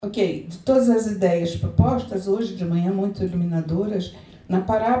Ok, de todas as ideias propostas hoje de manhã, muito iluminadoras, na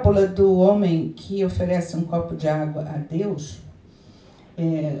parábola do homem que oferece um copo de água a Deus,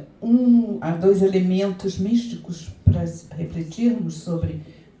 há dois elementos místicos para refletirmos sobre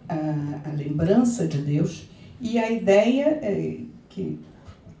a lembrança de Deus e a ideia que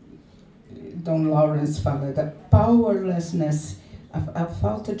Dom Laurence fala da powerlessness, a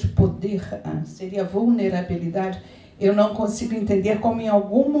falta de poder, seria a vulnerabilidade. Eu não consigo entender como em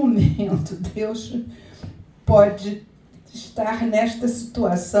algum momento Deus pode estar nesta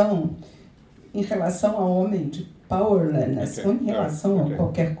situação em relação ao homem de powerlessness, ou em relação a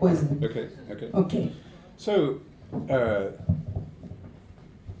qualquer coisa. Okay. So,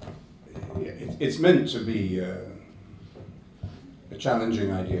 it's meant to be a challenging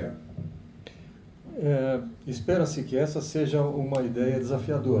idea. Espera-se que essa seja uma ideia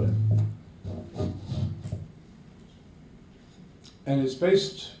desafiadora. And it's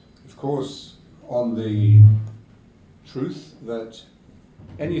based, of course, on the truth that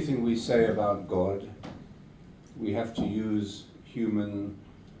anything we say about God, we have to use human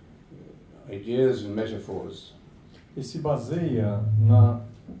ideas and metaphors. E se baseia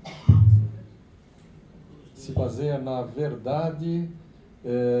na verdade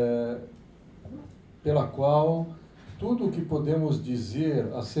pela qual tudo o que podemos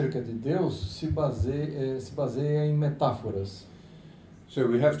dizer acerca de Deus se baseia em metáforas. So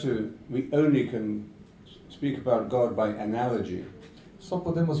we only can speak about God by analogy. Só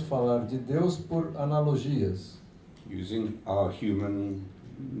podemos falar de Deus por analogias. Using our human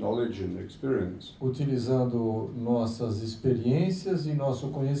knowledge and experience. Utilizando nossas experiências e nosso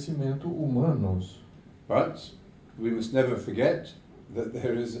conhecimento humanos. But we must never forget that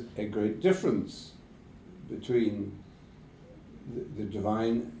there is a great difference between the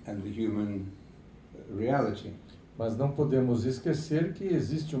divine and the human reality. Mas não podemos esquecer que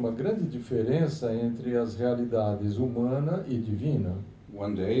existe uma grande diferença entre as realidades humana e divina.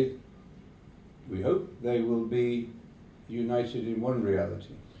 One day, we hope they will be united in one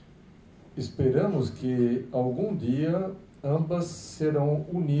reality. Esperamos que algum dia ambas serão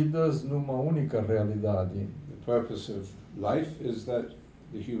unidas numa única realidade. The purpose of life is that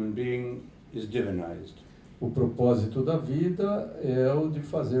the human being is divinized. O propósito da vida é o de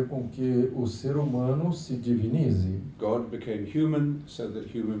fazer com que o ser humano se divinize. God became human so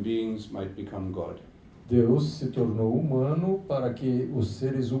that human beings might become God. Deus se tornou humano para que os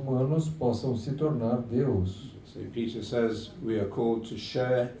seres humanos possam se tornar Deus. St. Peter says we are called to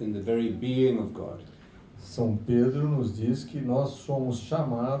share in the very being of God. São Pedro nos diz que nós somos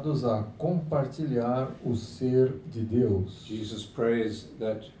chamados a compartilhar o ser de Deus. Jesus prays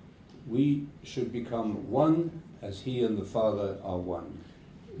that we should become one as he and the Father are one.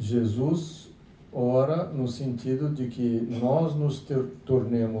 Jesus ora no sentido de que nós nos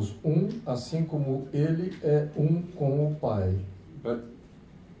tornemos um, assim como ele é um com o Pai. But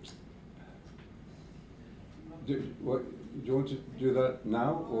do you want to do that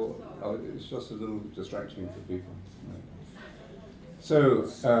now, or it's just a little distracting for people? So,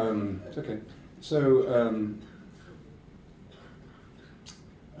 it's okay. So,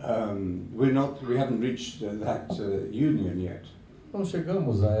 we haven't reached that union yet. Não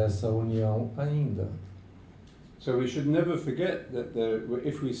chegamos a essa união ainda. So we should never forget that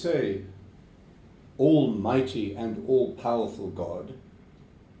if we say Almighty and all-powerful God,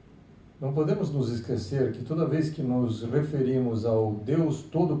 não podemos nos esquecer que toda vez que nos referimos ao Deus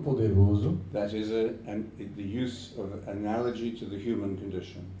Todo-Poderoso, that is the use of analogy to the human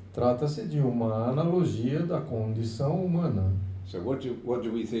condition. Trata-se de uma analogia da condição humana. So what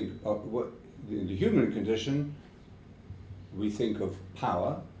do we think of in the human condition? We think of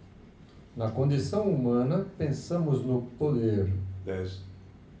power. Na condição humana, pensamos no poder. There's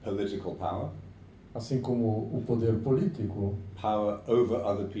political power. Assim como o poder político. Power over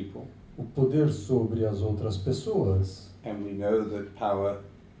other people. O poder sobre as outras pessoas. And we know that power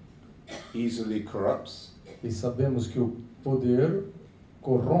easily corrupts. E sabemos que o poder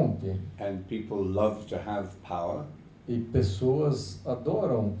corrompe. And people love to have power. E pessoas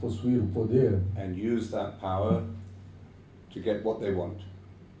adoram possuir o poder. And use that power to get what they want.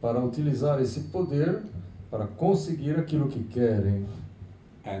 Para utilizar esse poder para conseguir aquilo que querem.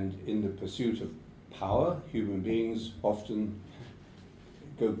 And in the pursuit of power, human beings often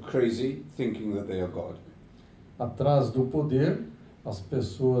go crazy thinking that they are God. Atrás do poder, as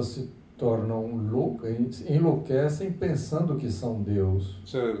pessoas se tornam loucas, enlouquecem pensando que são Deus.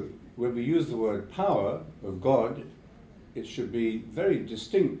 So, when we use the word power of God, it should be very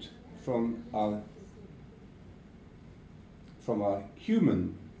distinct from our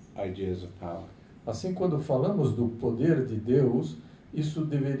human ideas of power. Assim, quando falamos do poder de Deus, isso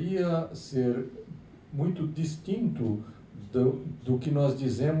deveria ser muito distinto do que nós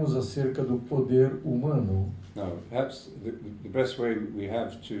dizemos acerca do poder humano. Now, perhaps the best way we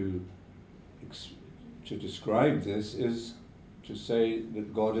have to describe this is to say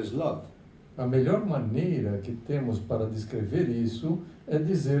that God is love. A melhor maneira que temos para descrever isso é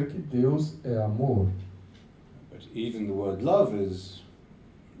dizer que Deus é amor. But even the word love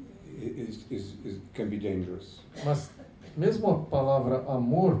can be dangerous. Mas mesmo a palavra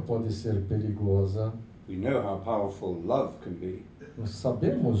amor pode ser perigosa. We know how powerful love can be. Nós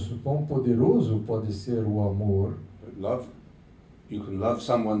sabemos o quão poderoso pode ser o amor. But love, you can love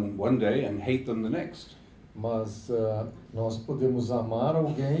someone one day and hate them the next. Mas nós podemos amar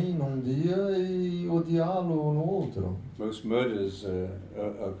alguém num dia e odiá-lo no outro. Most murders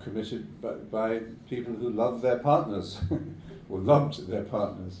are committed by people who love their partners, or loved their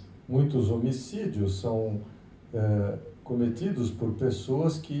partners. Muitos homicídios são cometidos por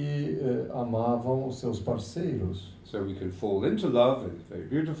pessoas que amavam os seus parceiros. So we can fall into love, it's very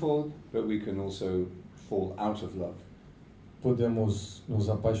beautiful, but we can also fall out of love. Podemos nos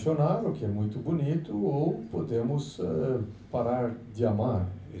apaixonar, o que é muito bonito, ou podemos parar de amar.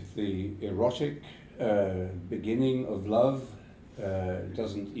 If the erotic beginning of love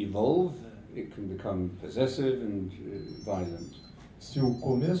doesn't evolve, it can become possessive and violent. Se o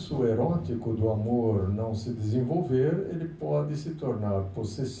começo erótico do amor não se desenvolver, ele pode se tornar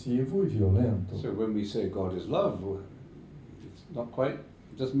possessivo e violento. So when we say God is love, it's not quite,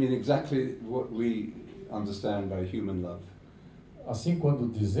 it doesn't mean exactly what we understand by human love. Assim, quando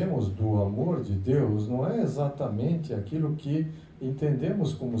dizemos do amor de Deus, não é exatamente aquilo que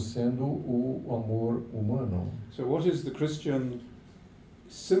entendemos como sendo o amor humano. So what is the Christian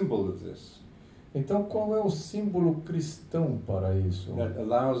symbol of this? Então, qual é o símbolo cristão para isso? That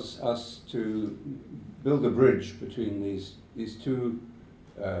allows us to build a bridge between these two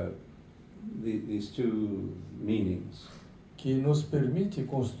meanings. Que nos permite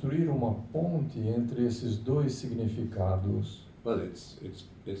construir uma ponte entre esses dois significados. Well,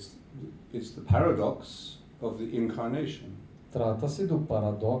 it's the paradox of the incarnation. Trata-se do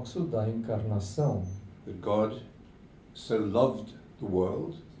paradoxo da encarnação. That God so loved the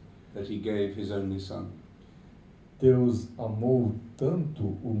world that he gave his only son. Deus amou tanto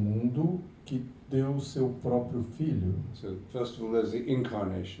o mundo que deu seu próprio filho. So first of all, there's the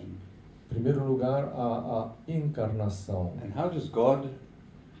incarnation. Em primeiro lugar, a encarnação. And how does God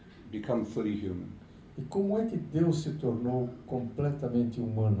become fully human? E como é que Deus se tornou completamente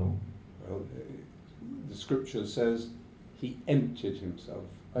humano? Well, the scripture says he emptied himself.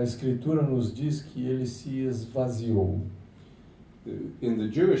 A Escritura nos diz que ele se esvaziou. In the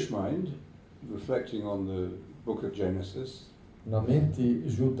Jewish mind, reflecting on the book of Genesis, Na mente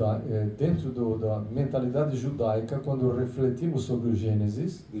dentro da mentalidade judaica, quando refletimos sobre o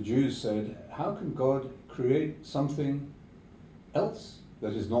Gênesis, the Jews said, how can God create something else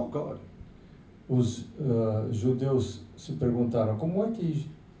that is not God? os judeus se perguntaram como é que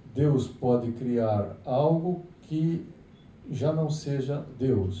Deus pode criar algo que já não seja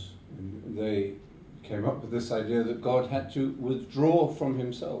Deus. And they came up with this idea that God had to withdraw from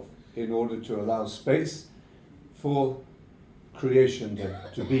himself in order to allow space for creation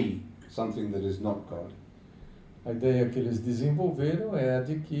to be something that is not God. A ideia que eles desenvolveram é a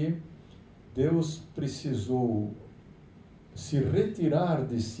de que Deus precisou se retirar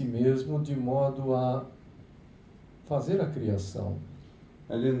de si mesmo de modo a fazer a criação.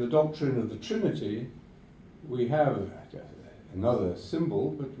 And in the doctrine of the Trinity, we have another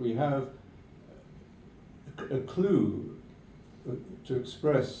symbol, but we have a clue to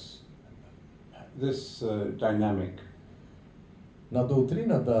express this dynamic. Na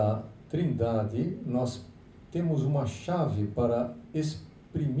doutrina da Trindade, nós temos uma chave para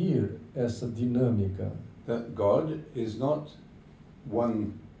exprimir essa dinâmica. That God is not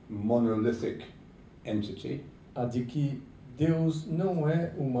one monolithic entity. A de que Deus não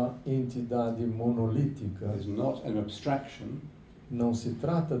é uma entidade monolítica. Is not an abstraction. Não se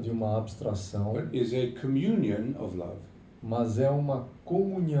trata de uma abstração, But is a communion of love. mas é uma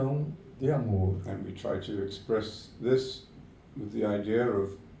comunhão de amor. And we try to express this with the idea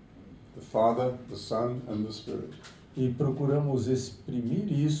of the Father, the Son, and the Spirit. E procuramos exprimir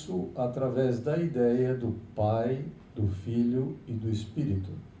isso através da ideia do Pai, do Filho e do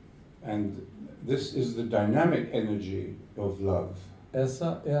Espírito. And this is the dynamic energy of love.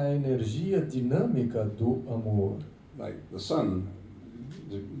 Essa é a energia dinâmica do amor. Like the sun,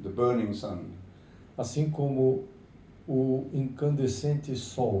 the burning sun. Assim como o incandescente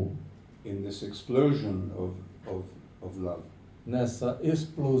sol. In this explosion of love. Nessa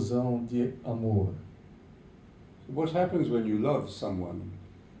explosão de amor. What happens when you love someone?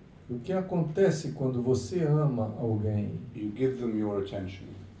 O que acontece quando você ama alguém? You give them your attention.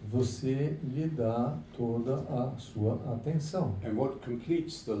 Você lhe dá toda a sua atenção. And what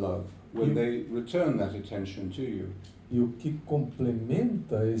completes the love? When they return that attention to you. E o que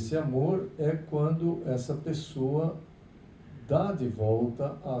complementa esse amor é quando essa pessoa dá de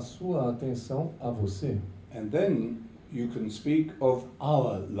volta a sua atenção a você. And then you can speak of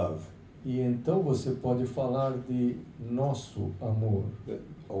our love. E então você pode falar de nosso amor.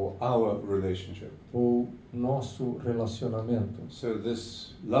 Or our relationship. Ou nosso relacionamento. So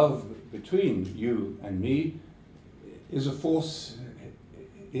this love between you and me is a force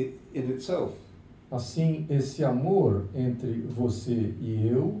in itself. Assim, esse amor entre você e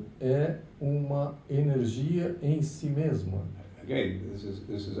eu é uma energia em si mesma. Again,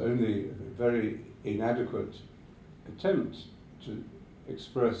 this is only a very inadequate attempt to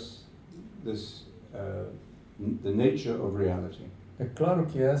express this the nature of reality. É claro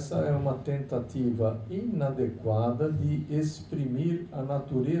que essa é uma tentativa inadequada de exprimir a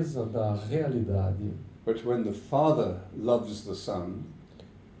natureza da realidade. But when the Father loves the Son,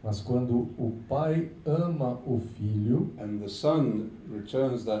 mas quando o Pai ama o Filho, and the Son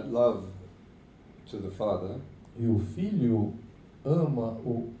returns that love to the Father, e o Filho ama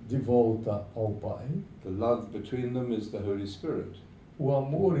de volta ao Pai, the love between them is the Holy Spirit. O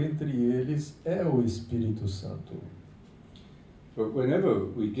amor entre eles é o Espírito Santo. But whenever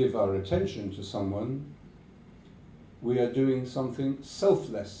we give our attention to someone, we are doing something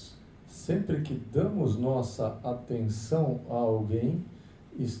selfless. Sempre que damos nossa atenção a alguém,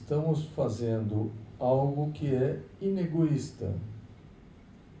 estamos fazendo algo que é inegoísta.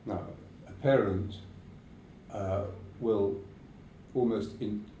 Now, a parent will almost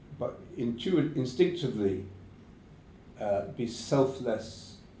instinctively be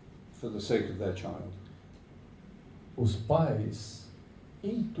selfless for the sake of their child. Os pais,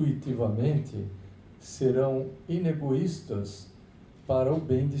 intuitivamente, serão inegoístas para o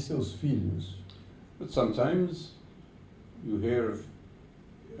bem de seus filhos. But sometimes you hear of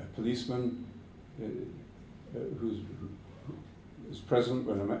a policeman who is present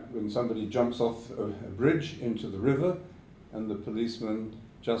when somebody jumps off a bridge into the river, and the policeman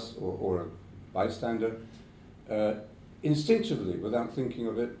or a bystander instinctively, without thinking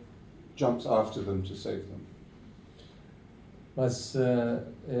of it, jumps after them to save them. Mas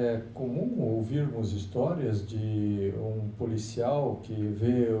é comum ouvirmos histórias de um policial que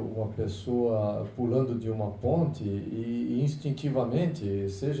vê uma pessoa pulando de uma ponte e instintivamente,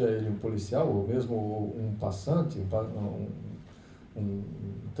 seja ele um policial ou mesmo um passante, um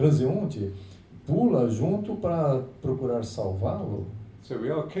transeunte, pula junto para procurar salvá-lo. So we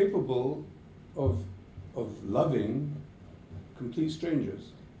are capable of loving complete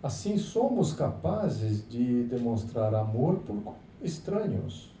strangers. Assim somos capazes de demonstrar amor por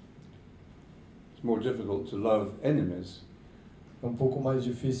estranhos. It's more difficult to love enemies. É um pouco mais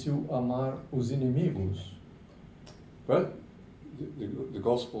difícil amar os inimigos. But the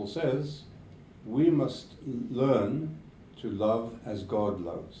gospel says we must learn to love as God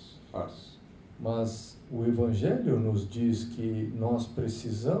loves us. Mas o Evangelho nos diz que nós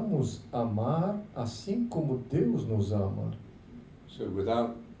precisamos amar assim como Deus nos ama. So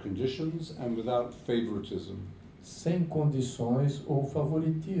without conditions and without favoritism. Sem condições ou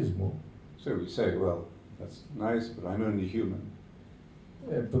favoritismo. So we say, well, that's nice, but I'm only human.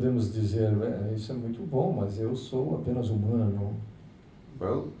 Podemos dizer, isso é muito bom, mas eu sou apenas humano.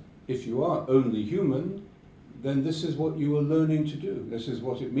 Well, if you are only human, then this is what you are learning to do. This is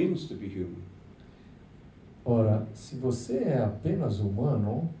what it means to be human. Ora, se você é apenas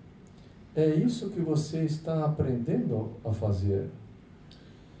humano, é isso que você está aprendendo a fazer.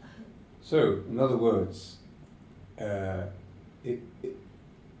 So, in other words,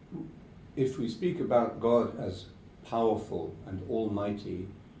 if we speak about God as powerful and almighty,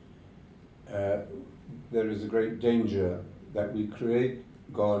 there is a great danger that we create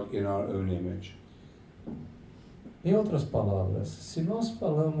God in our own image. Em outras palavras, se nós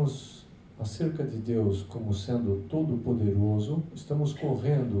falamos acerca de Deus como sendo todo-poderoso, estamos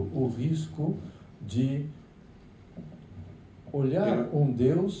correndo o risco de olhar um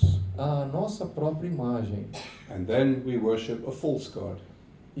Deus à nossa própria imagem. And then we worship a false God.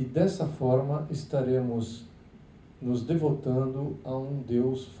 E dessa forma estaremos nos devotando a um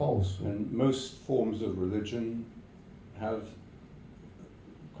Deus falso. And most forms of religion have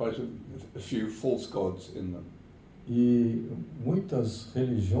quite a few false gods in them. E muitas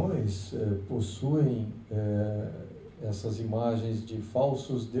religiões possuem essas imagens de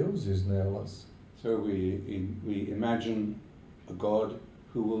falsos deuses nelas. So we imagine a God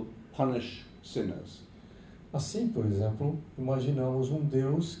who will punish sinners. Assim, por exemplo, imaginamos um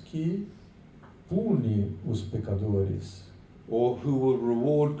Deus que pune os pecadores, or who will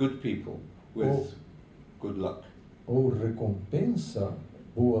reward good people with Oh. good luck. ou recompensa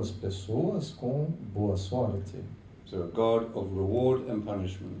boas pessoas com boa sorte. So a God of reward and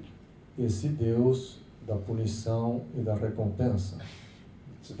punishment. Esse Deus da punição e da recompensa.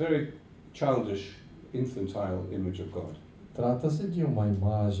 It's a very childish, infantile image of God. Trata-se de uma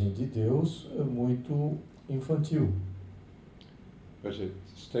imagem de Deus muito infantil, But it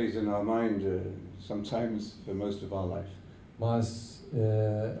stays in our mind sometimes for most of our life. mas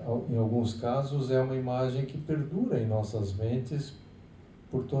em alguns casos é uma imagem que perdura em nossas mentes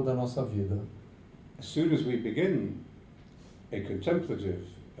por toda a nossa vida. As soon as we begin a contemplative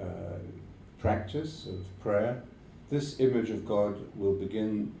practice of prayer, this image of God will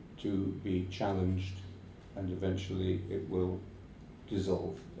begin to be challenged and eventually it will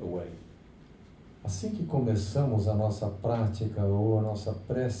dissolve away. Assim que começamos a nossa prática ou a nossa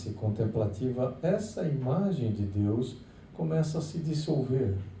prece contemplativa, essa imagem de Deus começa a se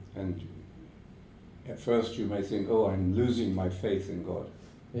dissolver. And at first you may think, oh, I'm losing my faith in God.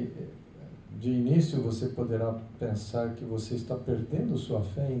 De início você poderá pensar que você está perdendo sua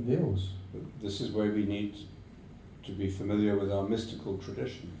fé em Deus. But this is where we need to be familiar with our mystical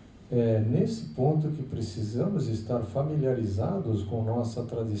tradition. É nesse ponto que precisamos estar familiarizados com nossa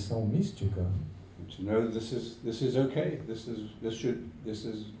tradição mística. To know this is okay, this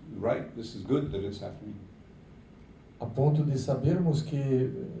is right, this is good that it's happening. A ponto de sabermos que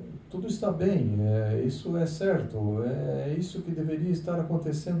tudo está bem, isso é certo, é isso que deveria estar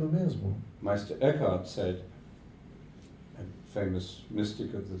acontecendo mesmo. Meister Eckhart said, a famous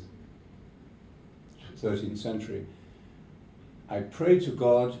mystic of the 13th century, I pray to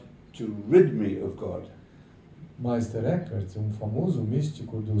God to rid me of God. Meister Eckhart, um famoso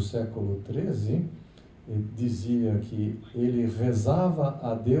místico do século XIII, dizia que ele rezava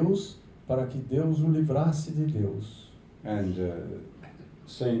a Deus para que Deus o livrasse de Deus. And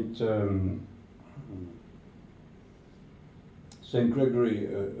Saint Gregory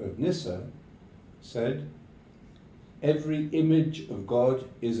of Nyssa said, every image of God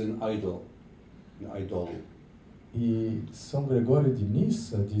is an idol, an idol. E São Gregório de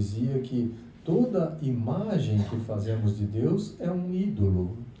Nissa dizia que toda imagem que fazemos de Deus é um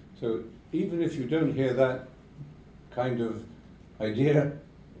ídolo. So even if you don't hear that kind of idea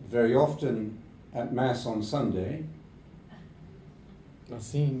very often at Mass on Sunday,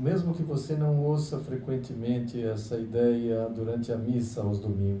 Assim, mesmo que você não ouça frequentemente essa ideia durante a missa aos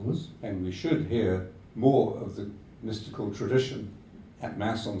domingos, and we should hear more of the mystical tradition at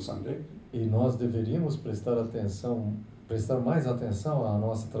Mass on Sunday, e nós deveríamos prestar mais atenção à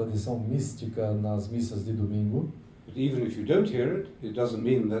nossa tradição mística nas missas de domingo. but even if you don't hear it, it doesn't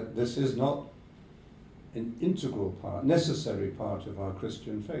mean that this is not an integral part, necessary part of our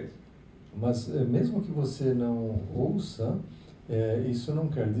Christian faith. Mas mesmo que você não ouça, isso não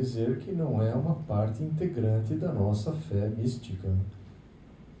quer dizer que não é uma parte integrante da nossa fé mística.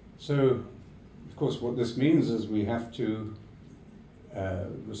 So, of course, what this means is we have to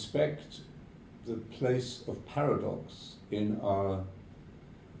respect the place of paradox in our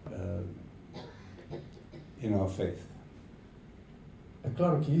faith. É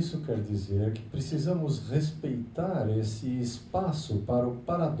claro que isso quer dizer que precisamos respeitar esse espaço para o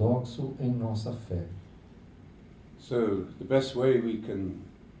paradoxo em nossa fé. So, the best way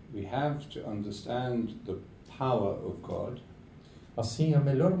we have to understand the power of God Assim, a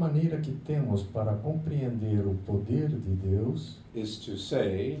melhor maneira que temos para compreender o poder de Deus is to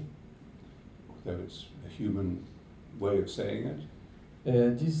say, though it's a human way of saying it, é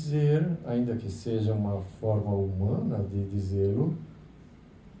dizer, ainda que seja uma forma humana de dizê-lo,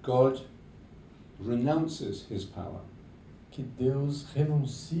 God renounces his power. que Deus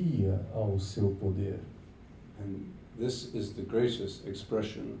renuncia ao seu poder. And this is the greatest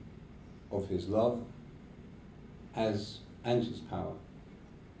expression of his love and his power.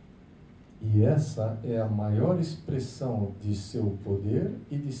 E essa é a maior expressão de seu poder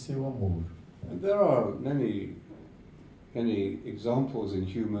e de seu amor. And there are many examples in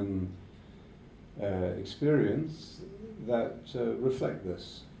human experience that reflect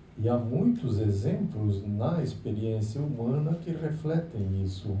this. E há muitos exemplos na experiência humana que refletem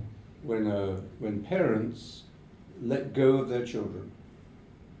isso. When parents let go of their children,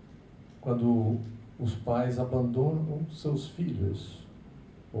 Quando os pais abandonam seus filhos,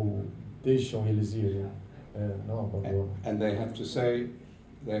 ou deixam eles irem, não abandonam. and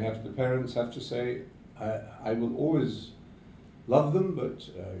the parents have to say, I will always love them, but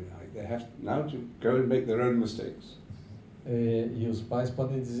they have now to go and make their own mistakes. E os pais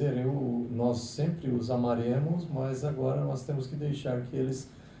podem dizer, nós sempre os amaremos, mas agora nós temos que deixar que eles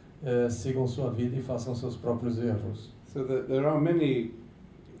sigam sua vida e façam seus próprios erros. So that there are many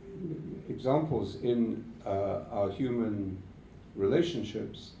examples in our human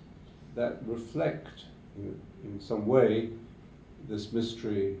relationships that reflect, in some way, this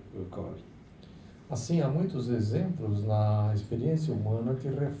mystery of God. Assim, há muitos exemplos na experiência humana que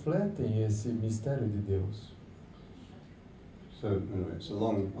refletem esse mistério de Deus. So, anyway, it's a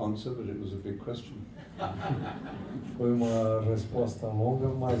long answer, but it was a big question. Foi uma resposta longa,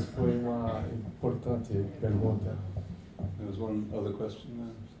 mas foi uma importante pergunta. There was one other question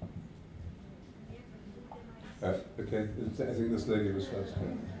there. Okay, I think this lady was first.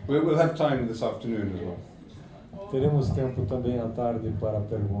 We'll have time this afternoon as well. Teremos tempo também à tarde para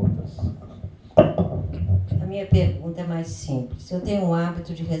perguntas. A minha pergunta é mais simples. Eu tenho o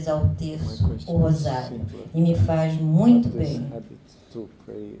hábito de rezar o terço, o rosário, e me faz muito bem. To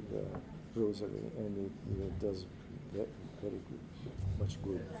pray the rosary and it does very much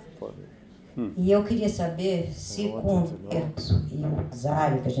good for me. E eu queria saber se com o terço e o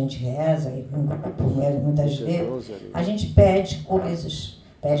rosário que a gente reza, e um grupo muitas vezes, a gente pede coisas,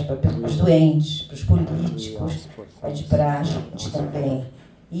 pede para os doentes, para os políticos, pede para a gente também.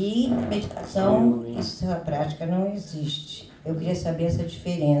 E na meditação, essa prática não existe. Eu queria saber essa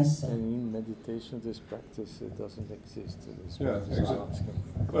diferença. In meditation, this practice doesn't exist. Yeah, exactly.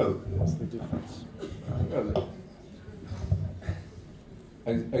 Well, that's the difference. Well,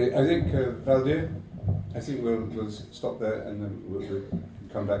 I think, Valdir, I think we'll stop there and then we'll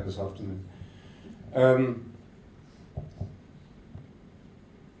come back this afternoon.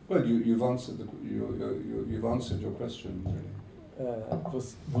 Well, you've answered you've answered your question, really.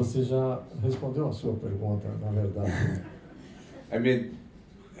 Você já respondeu a sua pergunta, na verdade. I mean,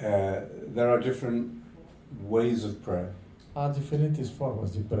 there are different ways of prayer. Há diferentes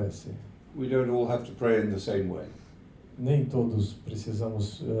formas de prece. We don't all have to pray in the same way. Nem todos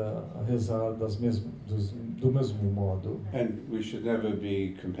precisamos rezar do mesmo modo. And we should never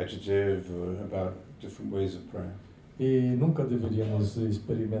be competitive about different ways of prayer. E nunca deveríamos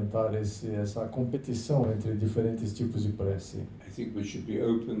experimentar essa competição entre diferentes tipos de prece. I think we should be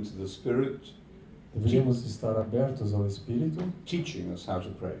open to the Spirit. Deveríamos estar abertos ao Espírito, Teaching us how to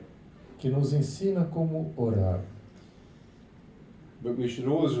pray. que nos ensina como orar. But we should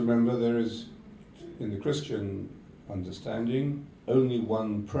always remember there is, in the Christian understanding, only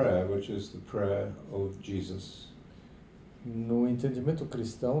one prayer, which is the prayer of Jesus. No entendimento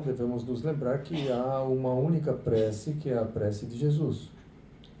cristão, devemos nos lembrar que há uma única prece, que é a prece de Jesus.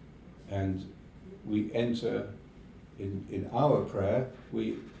 And we enter in our prayer,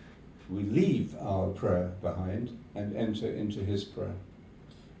 we leave our prayer behind and enter into his prayer.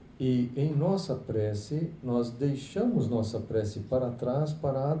 E em nossa prece, nós deixamos nossa prece para trás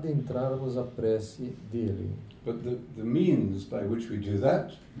para adentrarmos a prece dele. But the means by which we do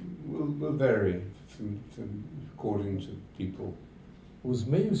that will vary according to people. Os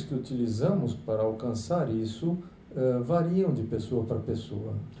meios que utilizamos para alcançar isso variam de pessoa para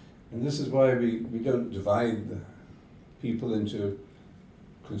pessoa. And this is why we don't divide the people into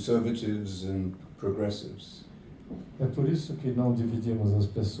conservatives and progressives. É por isso que não dividimos as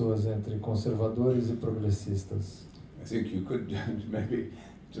pessoas entre conservadores e progressistas. I think you could maybe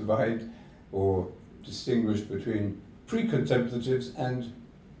divide or distinguish between pre-contemplatives and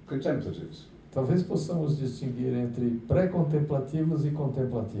contemplatives. Talvez possamos distinguir entre pré-contemplativos e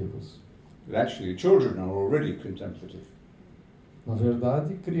contemplativos. But actually, children are already contemplative. Na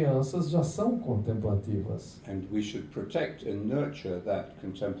verdade, crianças já são contemplativas. And we should protect and nurture that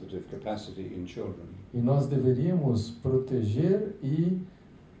contemplative capacity in children. E nós deveríamos proteger e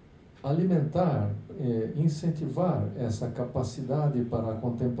alimentar, incentivar essa capacidade para a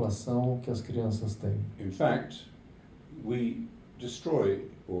contemplação que as crianças têm. In fact, we destroy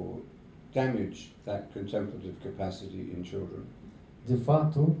or damage that contemplative capacity in children. De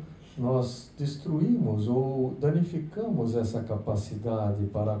fato, nós destruímos ou danificamos essa capacidade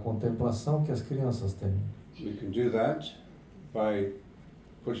para a contemplação que as crianças têm. We can do that by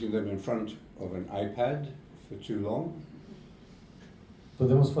putting them in front of an iPad for too long.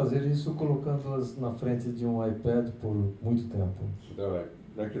 Podemos fazer isso colocando-as na frente de um iPad por muito tempo. Although I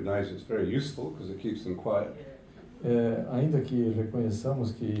recognize it's very useful because it keeps them quiet. Ainda que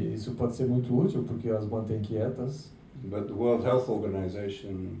reconheçamos que isso pode ser muito útil porque as mantém quietas. But the World Health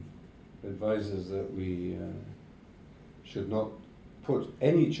Organization advises that we should not put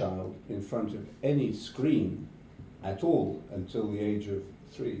any child in front of any screen at all until the age of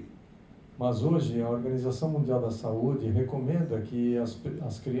 3. Mas hoje a Organização Mundial da Saúde recomenda que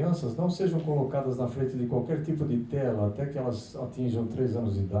as crianças não sejam colocadas na frente de qualquer tipo de tela até que elas atinjam 3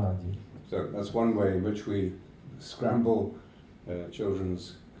 anos de idade. So that's one way in which we scramble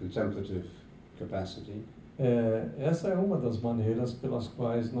children's contemplative capacity. Essa é uma das maneiras pelas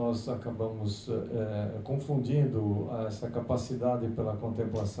quais nós acabamos confundindo essa capacidade pela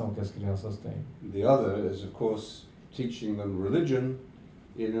contemplação que as crianças têm. The other is, of course, teaching them religion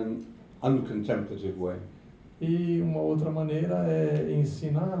in an uncontemplative way. E uma outra maneira é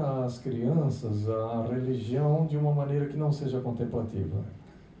ensinar às crianças a religião de uma maneira que não seja contemplativa.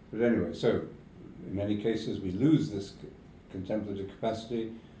 But anyway, so in many cases we lose this contemplative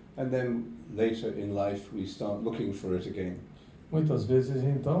capacity, and then later in life we start looking for it again. Muitas vezes,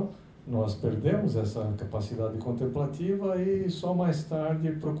 então, nós perdemos essa capacidade contemplativa e só mais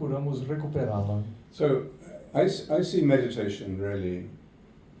tarde procuramos recuperá-la. So I see meditation really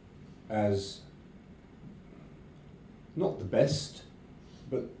as not the best,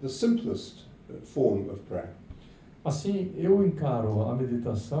 but the simplest form of prayer. Assim, eu encaro a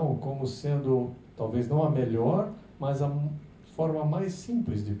meditação como sendo, talvez não a melhor, mas a forma mais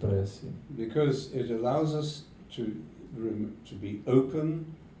simples de prece. Because it allows us to be open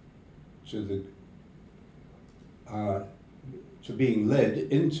to to being led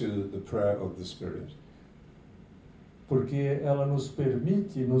into the prayer of the Spirit. Porque ela nos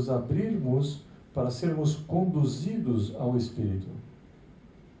permite nos abrirmos para sermos conduzidos ao Espírito.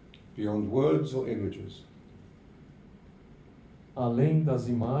 Beyond words or images. Além das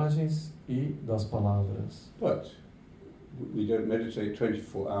imagens e das palavras. But we don't meditate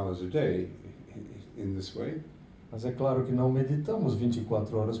 24 hours a day in this way. Mas é claro que não meditamos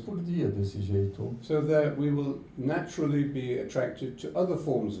 24 horas por dia desse jeito. So that we will naturally be attracted to other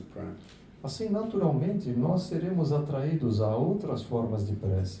forms of prayer. Assim, naturalmente, nós seremos atraídos a outras formas de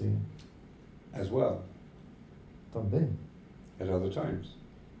prece. As well. Também. At other times.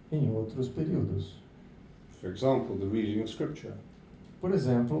 Em outros períodos. For example, the reading of Scripture. Por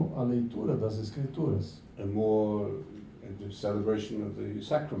exemplo, a leitura das Escrituras. The celebration of the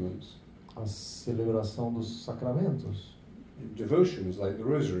sacraments. A celebração dos sacramentos. Devotions like the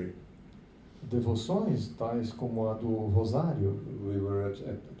Rosary. Devoções tais como a do Rosário. We were at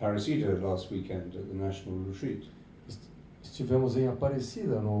Aparecida last weekend at the National Retreat. Estivemos em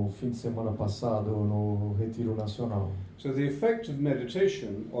Aparecida no fim de semana passado no Retiro Nacional. So the effect of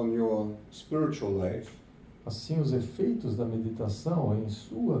meditation on your spiritual life Assim, os efeitos da meditação em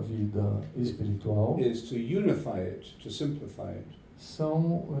sua vida espiritual is to unify it, to simplify it.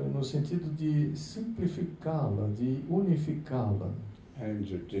 São no sentido de simplificá-la, de unificá-la. And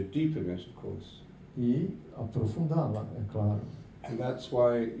to deepen it, of course. E aprofundá-la, é claro. And that's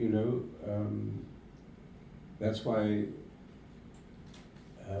why,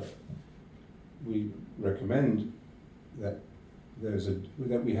 we recommend that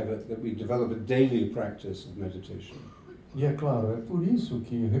we develop a daily practice of meditation. E é claro, é por isso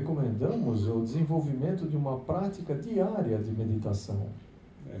que recomendamos o desenvolvimento de uma prática diária de meditação.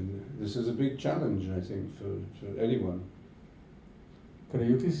 And this is a big challenge, I think, for anyone.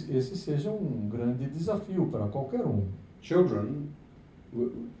 Creio que esse seja um grande desafio para qualquer um. Children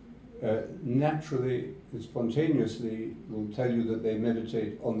naturally, spontaneously will tell you that they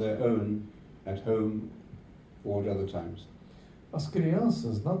meditate on their own at home or at other times. As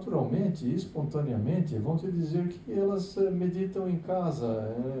crianças, naturalmente e espontaneamente, vão te dizer que elas meditam em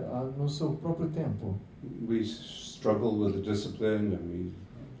casa, no seu próprio tempo. We struggle with the discipline and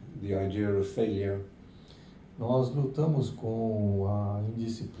the idea of failure. Nós lutamos com a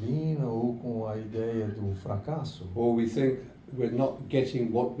indisciplina ou com a ideia do fracasso. Or we think we're not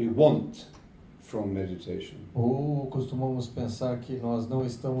getting what we want from meditation. Ou costumamos pensar que nós não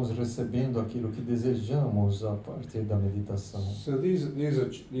estamos recebendo aquilo que desejamos a partir da meditação. So these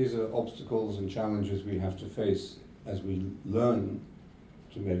are obstacles and challenges we have to face as we learn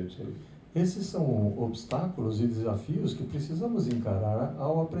to meditate. Esses são obstáculos e desafios que precisamos encarar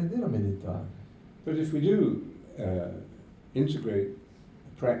ao aprender a meditar. But if we do integrate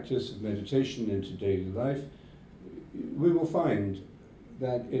the practice of meditation into daily life, we will find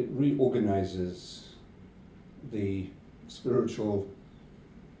that it reorganizes our spiritual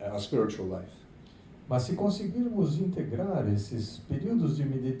life. Mas se conseguirmos integrar esses períodos de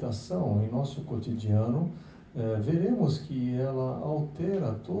meditação em nosso cotidiano, veremos que ela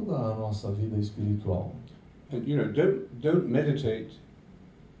altera toda a nossa vida espiritual. And don't meditate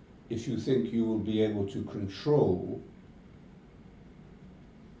if you think you will be able to control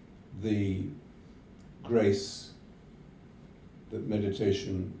the grace that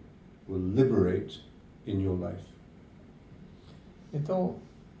meditation will liberate in your life. Então,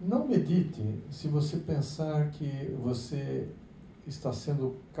 Não medite se você pensar que você está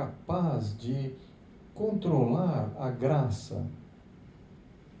sendo capaz de controlar a graça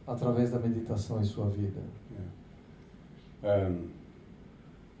através da meditação em sua vida. And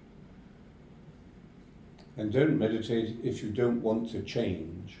don't meditate if you don't want to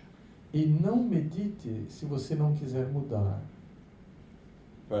change. E não medite se você não quiser mudar.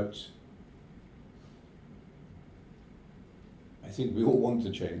 But I think we all want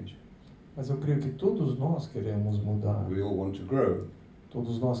to change. Mas eu creio que todos nós queremos mudar. We all want to grow.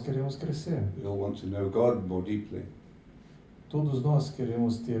 Todos nós queremos crescer. We all want to know God more deeply. Todos nós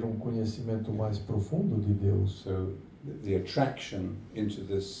queremos ter um conhecimento mais profundo de Deus. So the attraction into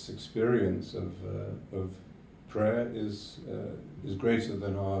this experience of prayer is greater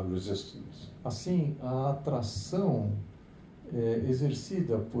than our resistance. Assim, a atração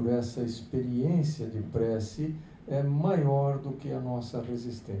exercida por essa experiência de prece é maior do que a nossa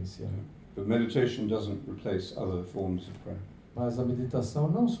resistência. But meditation doesn't replace other forms of prayer. Mas a meditação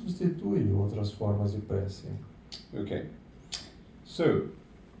não substitui outras formas de prece. Okay. So,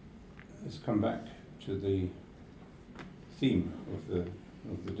 let's come back to the theme of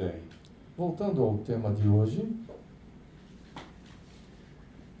the day. Voltando ao tema de hoje,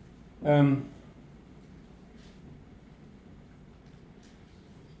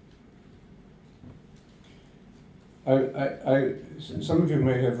 some of you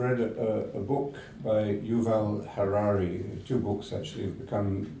may have read a book by Yuval Harari. Two books actually have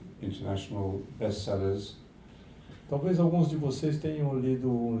become international bestsellers. talvez alguns de vocês tenham lido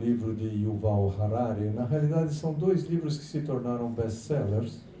um livro de Yuval Harari. Na realidade, são dois livros que se tornaram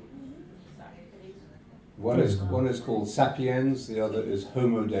best-sellers. One is called Sapiens, the other is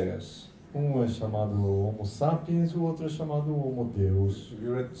Homo Deus. Um é chamado Homo Sapiens, o outro é chamado Homo Deus.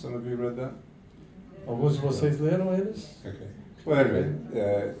 Some of you read that? Alguns de vocês leram eles? Okay. Well, anyway,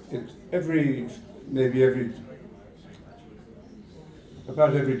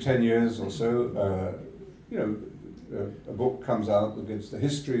 about every 10 years or so, a book comes out that gives the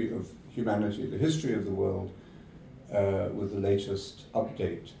history of humanity, the history of the world, with the latest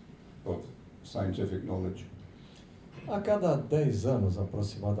update of scientific knowledge. A cada 10 anos,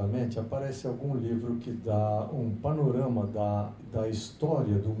 aproximadamente, aparece algum livro que dá um panorama da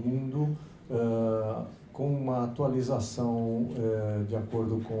história do mundo com uma atualização de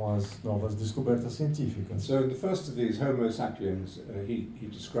acordo com as novas descobertas científicas. So the first of these, Homo sapiens, he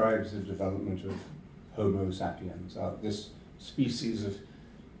describes the development of Homo sapiens, this species of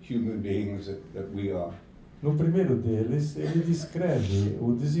human beings that we are. No primeiro deles, ele descreve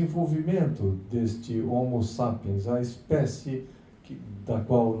o desenvolvimento deste Homo sapiens, a espécie da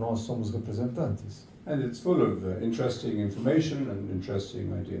qual nós somos representantes. And it's full of interesting information and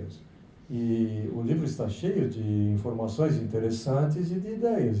interesting ideas. E o livro está cheio de informações interessantes e de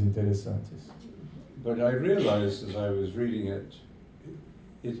ideias interessantes. But I realized as I was reading it,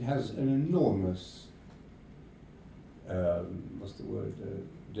 it has an enormous,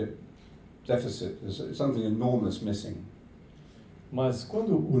 deficit. There's something enormous missing. Mas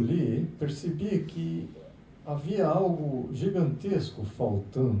quando o li, percebi que havia algo gigantesco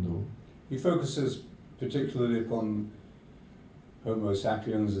faltando. He focuses particularly upon Homo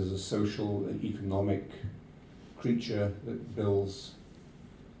sapiens as a social and economic creature that builds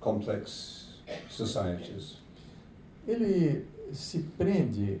complex societies. Ele se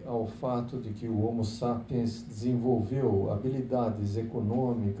prende ao fato de que o Homo sapiens desenvolveu habilidades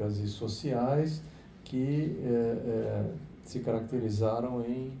econômicas e sociais que se caracterizaram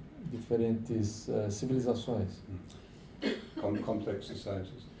em diferentes civilizações. Complex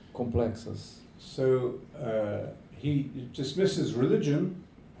societies. Complexas. So he dismisses religion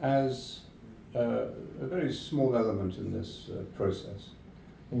as a very small element in this process.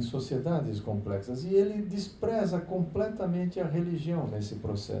 Em sociedades complexas, e ele despreza completamente a religião nesse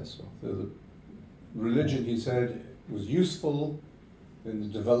processo. So the religion, he said, was useful in the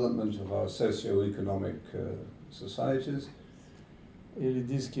development of our socio-economic societies. Ele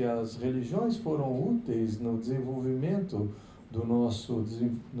diz que as religiões foram úteis no desenvolvimento no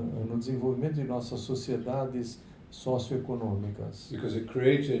desenvolvimento de nossas sociedades socioeconômicas. Because it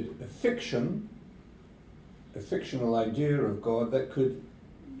created a fictional idea of God that could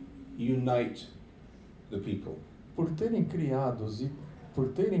unite the people. Por terem criado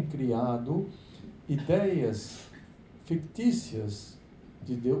ideias fictícias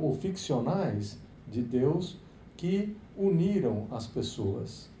de Deus, ou ficcionais de Deus que uniram as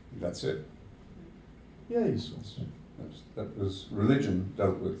pessoas. That's it. E é isso. That was religion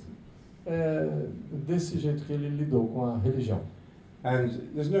dealt with. É desse jeito que ele lidou com a religião. And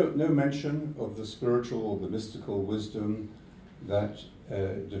there's no mention of the spiritual or the mystical wisdom that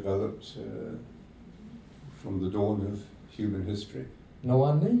developed from the dawn of human history. Não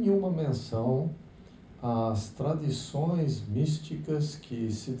há nenhuma menção às tradições místicas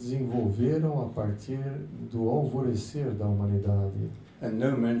que se desenvolveram a partir do alvorecer da humanidade. And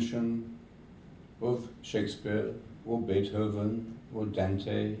no mention of Shakespeare or Beethoven or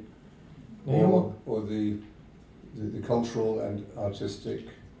Dante or the cultural and artistic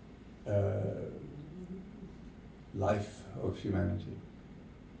life of humanity.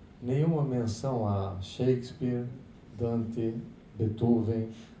 Nenhuma menção a Shakespeare, Dante, Beethoven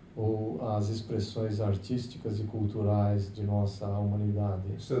ou as expressões artísticas e culturais de nossa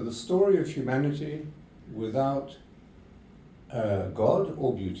humanidade. So the story of humanity without God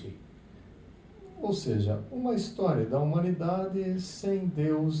or beauty. Ou seja, uma história da humanidade sem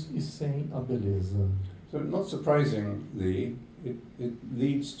Deus e sem a beleza. So not surprisingly, it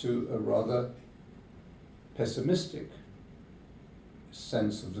leads to a rather pessimistic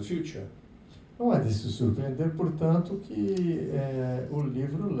sense of the future. Não é de se surpreender, portanto, que o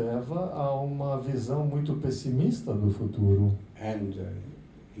livro leva a uma visão muito pessimista do futuro. And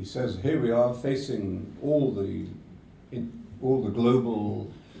he says, here we are facing all the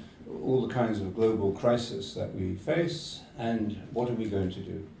kinds of global crisis that we face, and what are we going to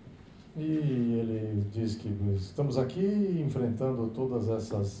do? E ele diz que estamos aqui enfrentando todas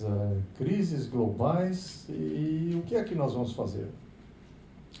essas crises globais e o que é que nós vamos fazer?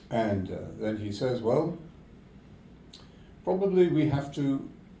 And then he says, well, probably we have to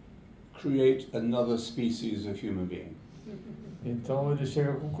create another species of human being. Então ele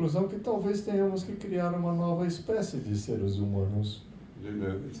chega à conclusão que talvez tenhamos que criar uma nova espécie de seres humanos. I don't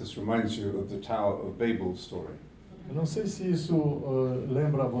know if this reminds you of the Tower of Babel story. Eu não sei se isso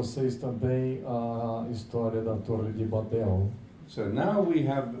lembra a vocês também a história da Torre de Babel. So now we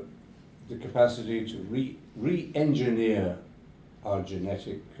have the capacity to re-engineer our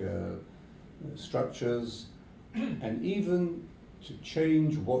genetic structures and even to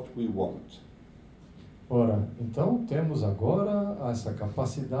change what we want. Ora, então temos agora essa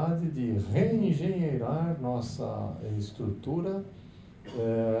capacidade de reengenheirar nossa estrutura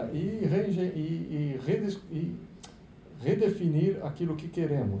e redefinir aquilo que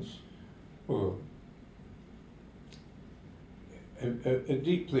queremos. Well, a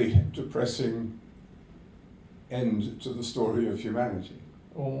deeply depressing end to the story of humanity.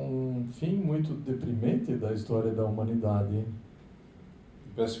 Fim muito deprimente da história da humanidade.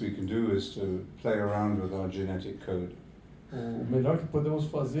 The best we can do is to play around with our genetic code. O melhor que podemos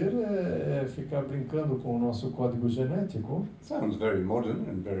fazer é ficar brincando com o nosso código genético. Sounds very modern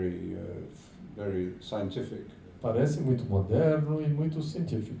and very scientific. Parece muito moderno e muito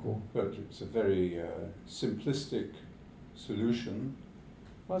científico. But it's a very simplistic solution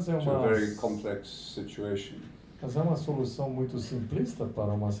Mas to a very complex situation. Mas é uma solução muito simplista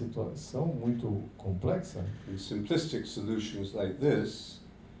para uma situação muito complexa. And simplistic solutions like this,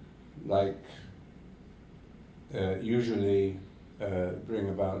 usually bring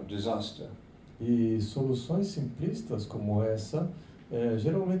about disaster. E soluções simplistas como essa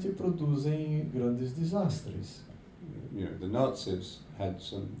geralmente produzem grandes desastres. You know, the Nazis had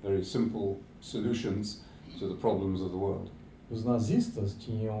some very simple solutions to the problems of the world. Os nazistas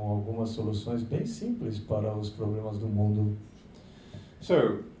tinham algumas soluções bem simples para os problemas do mundo.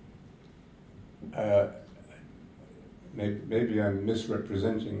 So, maybe I'm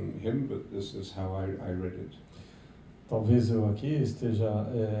misrepresenting him, but this is how I read it. Talvez eu aqui esteja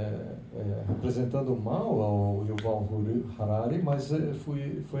representando mal ao Yuval Harari, mas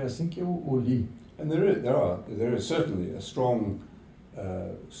foi assim que eu o li. And there is certainly a strong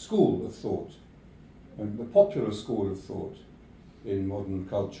school of thought, and the popular school of thought in modern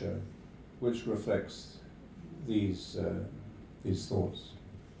culture, which reflects these thoughts.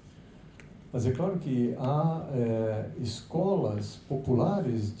 Mas é claro que há escolas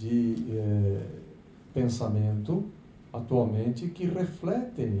populares de pensamento atualmente que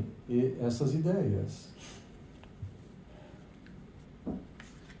refletem essas ideias.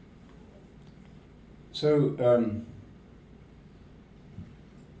 So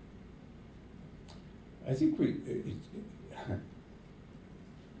I think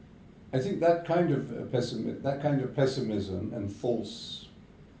that kind of pessimism and false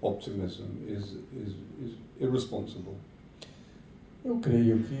optimism is irresponsible. Eu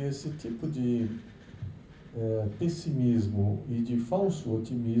creio que esse tipo de pessimismo e de falso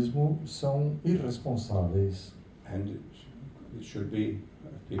otimismo são irresponsáveis. And it should be,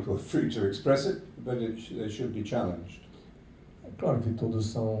 people are free to express it, but they should be challenged. É claro que todos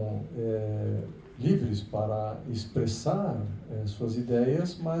são livres para expressar suas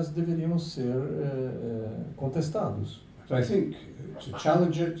ideias, mas deveriam ser contestados. I But I think to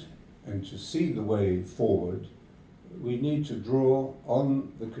challenge it and to see the way forward, we need to draw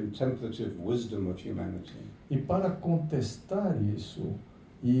on the contemplative wisdom of humanity. E para contestar isso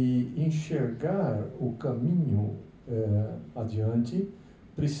e enxergar o caminho adiante,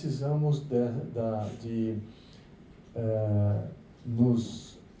 precisamos de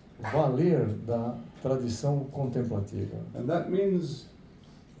nos valer da tradição contemplativa. And that means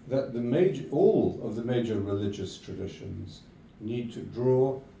that all of the major religious traditions need to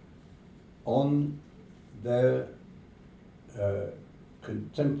draw on their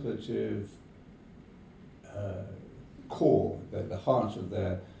contemplative core, the heart of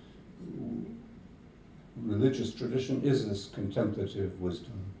their religious tradition is this contemplative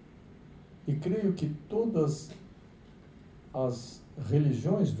wisdom. E creio que todas as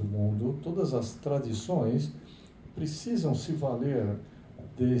religiões do mundo, todas as tradições precisam se valer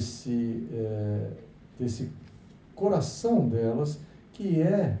desse coração delas, que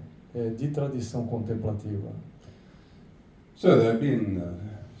é de tradição contemplativa. So there have been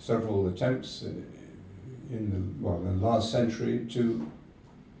several attempts in the last century to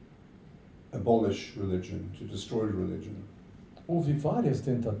abolish religion, to destroy religion. Houve várias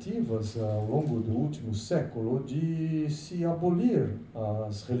tentativas ao longo do último século de se abolir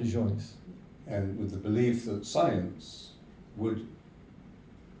as religiões. And with the belief that science would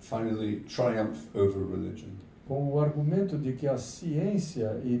finally triumph over religion. Com o argumento de que a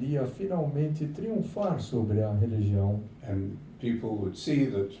ciência iria finalmente triunfar sobre a religião. And people would see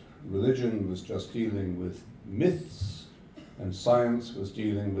that religion was just dealing with myths and science was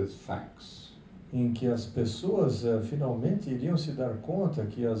dealing with facts. Em que as pessoas finalmente iriam se dar conta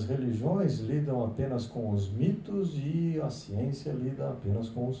que as religiões lidam apenas com os mitos e a ciência lida apenas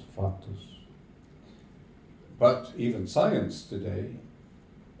com os fatos. But even science today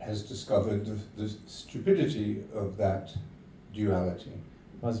has discovered the stupidity of that duality.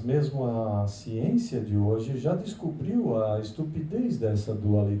 Mas mesmo a ciência de hoje já descobriu a estupidez dessa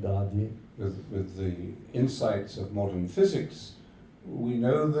dualidade. With the insights of modern physics, we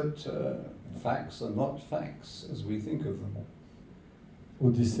know that facts are not facts as we think of them. O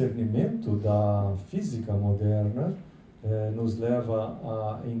discernimento da física moderna nos leva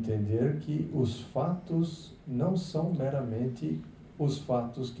a entender que os fatos não são meramente os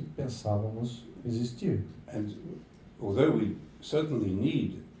fatos que pensávamos existir. And although we certainly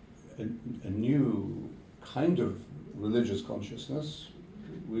need a new kind of religious consciousness,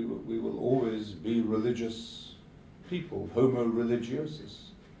 we will always be religious people, homo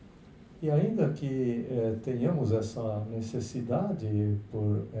religiosus. E ainda que tenhamos essa necessidade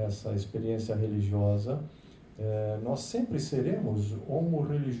por essa experiência religiosa, nós sempre seremos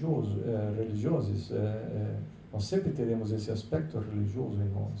homo-religiosos, nós sempre teremos esse aspecto religioso em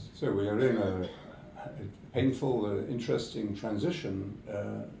nós. So we are in a painful, interesting transition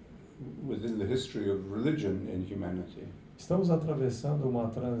within the history of religion in humanity. Estamos atravessando uma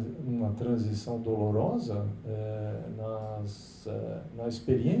transição dolorosa na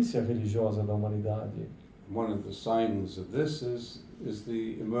experiência religiosa da humanidade. One of the signs of this is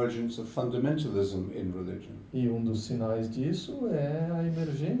the emergence of fundamentalism in religion. E dos sinais disso é a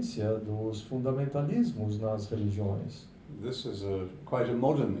emergência dos fundamentalismos nas religiões. This is quite a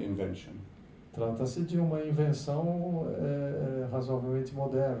modern invention. Trata-se de uma invenção razoavelmente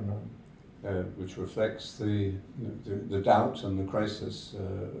moderna. Which reflects the doubt and the crisis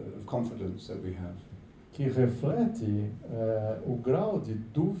of confidence that we have. Que reflete o grau de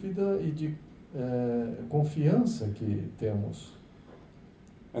dúvida e de confiança que temos.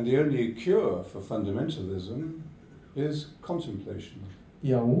 And the only cure for fundamentalism is contemplation.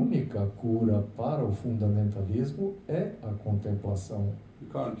 E a única cura para o fundamentalismo é a contemplação. You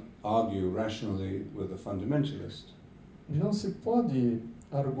can't argue rationally with a fundamentalist. Não se pode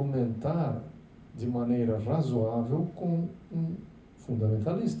argumentar de maneira razoável com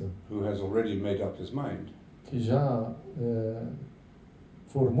fundamentalista. Who has already made up his mind. Que já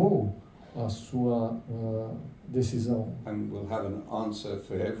formou a sua decisão. And will have an answer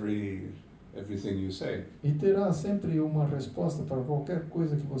for everything you say. E terá sempre uma resposta para qualquer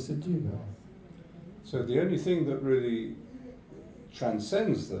coisa que você diga. So the only thing that really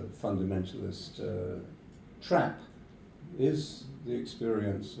transcends the fundamentalist trap is the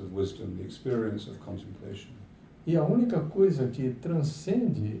experience of wisdom, the experience of contemplation. E a única coisa que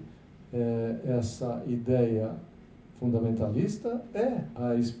transcende essa ideia fundamentalista é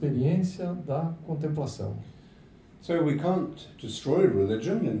a experiência da contemplação. So we can't destroy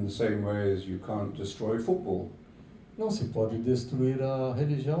religion in the same way as you can't destroy football. Não se pode destruir a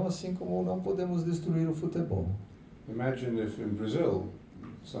religião assim como não podemos destruir o futebol. Imagine if in Brazil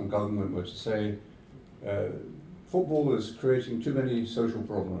some government were to say football is creating too many social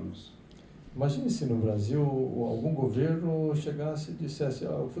problems. Imagine se no Brasil algum governo chegasse e dissesse: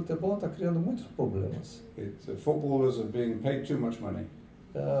 o futebol está criando muitos problemas. Footballers are being paid too much money.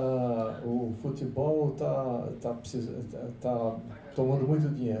 O futebol tá tomando muito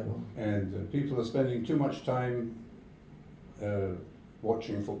dinheiro. And people are spending too much time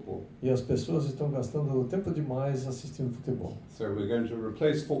watching football. E as pessoas estão gastando tempo demais assistindo futebol. So we're going to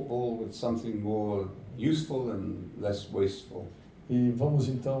replace football with something more useful and less wasteful. E vamos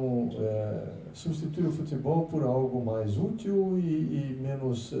então substituir o futebol por algo mais útil e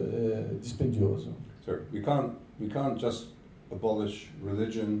menos dispendioso. So we can't just abolish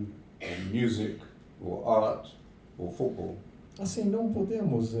religion or music or art or football. Assim, não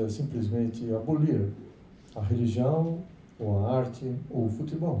podemos simplesmente abolir a religião, ou a arte, ou o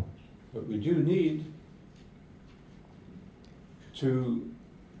futebol. But we do need to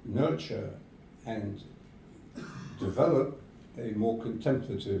nurture and develop a more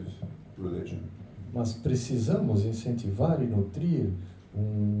contemplative religion. Mas precisamos incentivar e nutrir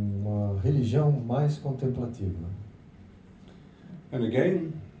uma religião mais contemplativa. And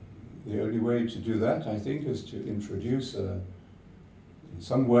again, the only way to do that, I think, is to introduce, in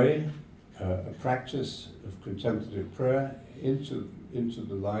some way, a practice of contemplative prayer into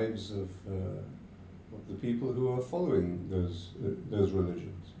the lives of the people who are following those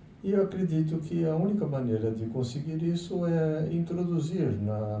religions. E eu acredito que a única maneira de conseguir isso é introduzir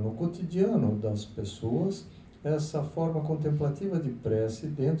no cotidiano das pessoas essa forma contemplativa de prece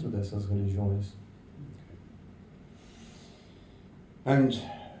dentro dessas religiões. And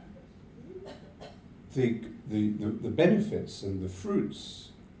the benefits and the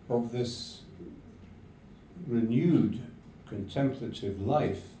fruits of this renewed contemplative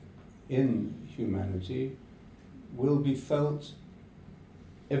life in humanity will be felt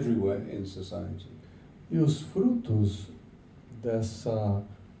everywhere in society. E os frutos dessa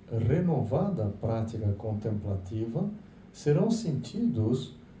renovada prática contemplativa serão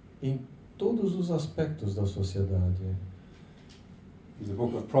sentidos em todos os aspectos da sociedade. In the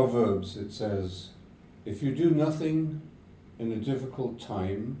book of Proverbs it says, if you do nothing in a difficult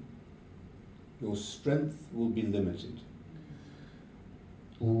time, your strength will be limited.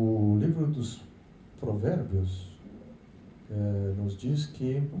 O livro dos Provérbios nos diz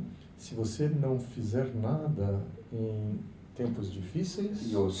que se você não fizer nada em tempos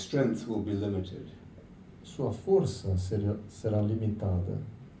difíceis, your strength will be limited. Sua força será limitada.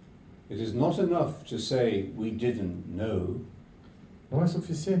 It is not enough to say we didn't know. Não é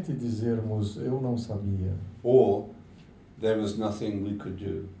suficiente dizermos eu não sabia. Or there was nothing we could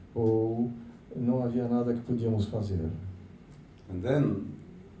do. Ou não havia nada que podíamos fazer. And then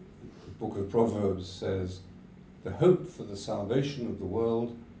the book of Proverbs says, the hope for the salvation of the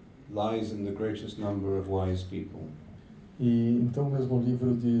world lies in the greatest number of wise people. E então o mesmo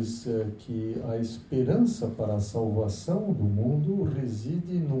livro diz que a esperança para a salvação do mundo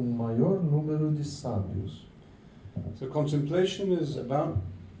reside num maior número de sábios. So contemplation is about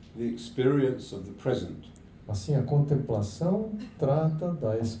the experience of the present. Assim, a contemplação trata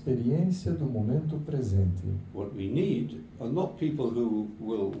da experiência do momento presente. What we need are not people who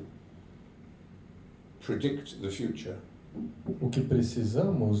will predict the future. O que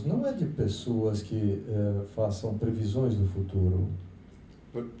precisamos não é de pessoas que façam previsões do futuro,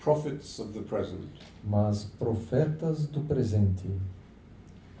 but prophets of the present. Mas profetas do presente.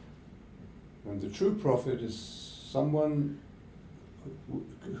 And the true prophet is someone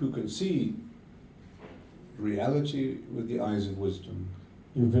who can see reality with the eyes of wisdom.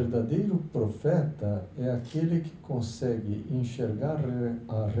 E o verdadeiro profeta é aquele que consegue enxergar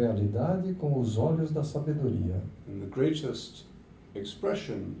a realidade com os olhos da sabedoria. And the greatest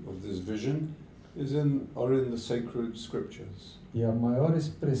expression of this vision are in the sacred scriptures. E a maior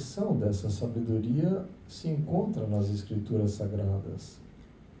expressão dessa sabedoria se encontra nas escrituras sagradas.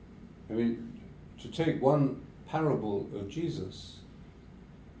 I mean, to take one parable of Jesus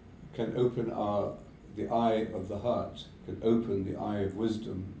can open the eye of the heart, can open the eye of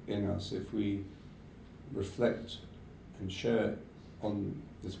wisdom in us if we reflect and share on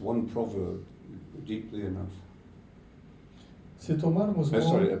this one proverb deeply enough. Se tomarmos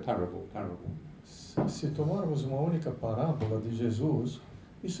a parable. Se tomarmos uma única parábola de Jesus,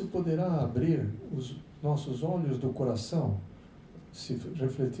 isso poderá abrir os nossos olhos do coração, se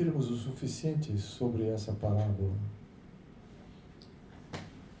refletirmos o suficiente sobre essa parábola.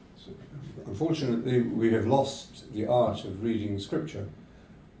 Unfortunately, we have lost the art of reading scripture.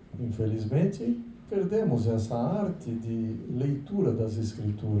 Infelizmente, perdemos essa arte de leitura das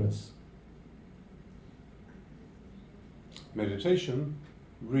escrituras. Meditation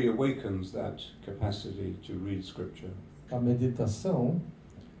reawakens that capacity to read Scripture. A meditação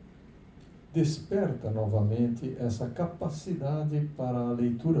desperta novamente essa capacidade para a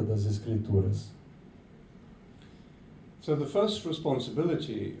leitura das Escrituras. So the first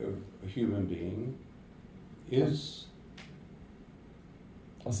responsibility of a human being is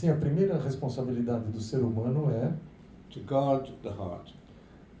Assim, a primeira responsabilidade do ser humano é to guard the heart.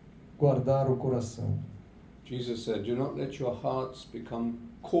 guardar o coração. Jesus said, "Do not let your hearts become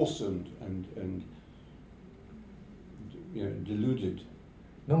coarsened and deluded."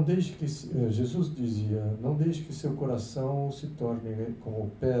 Não deixe que Jesus dizia, não deixe que seu coração se torne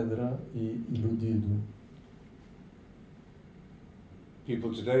como pedra e iludido.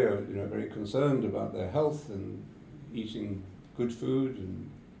 People today are, very concerned about their health and eating good food and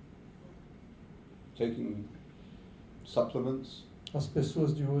taking supplements. As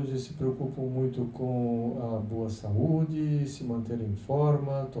pessoas de hoje se preocupam muito com a boa saúde, se manter em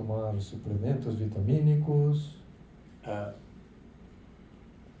forma, tomar suplementos vitamínicos.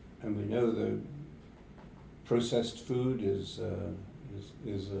 And we know that processed food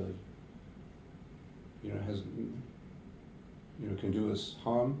can do us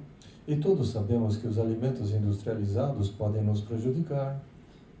harm. E todos sabemos que os alimentos industrializados podem nos prejudicar.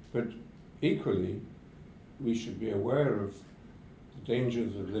 But equally, we should be aware of the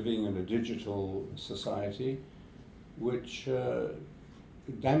dangers of living in a digital society, which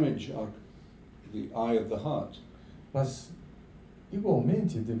damage the eye of the heart. Mas,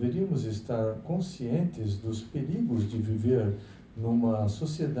 igualmente, deveríamos estar conscientes dos perigos de viver numa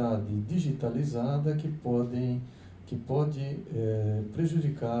sociedade digitalizada que pode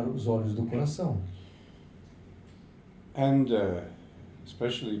prejudicar os olhos do coração. And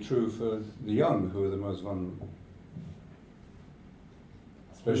especially true for the young, who are the most vulnerable.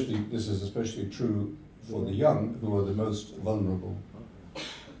 This is especially true for the young, who are the most vulnerable.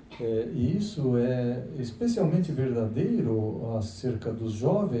 E isso é especialmente verdadeiro acerca dos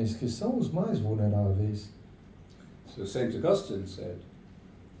jovens, que são os mais vulneráveis. So St. Augustine said,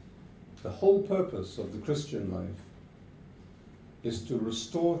 the whole purpose of the Christian life is to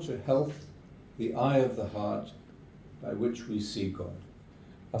restore to health the eye of the heart by which we see God.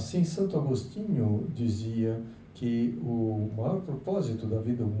 Assim, Santo Agostinho dizia que o maior propósito da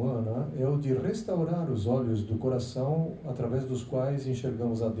vida humana é o de restaurar os olhos do coração através dos quais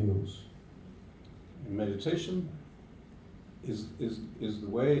enxergamos a Deus. And meditation is the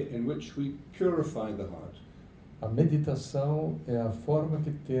way in which we purify the heart. A meditação é a forma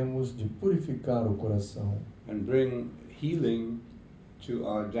que temos de purificar o coração and bring healing to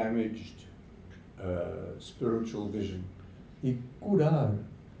our damaged spiritual vision. e curar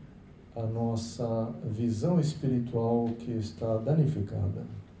a nossa visão espiritual que está danificada.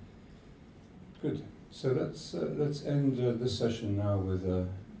 Good. So let's end this session now with a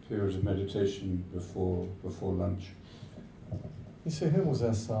period of meditation before lunch. Encerremos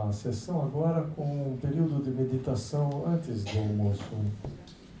essa sessão agora com um período de meditação antes do almoço.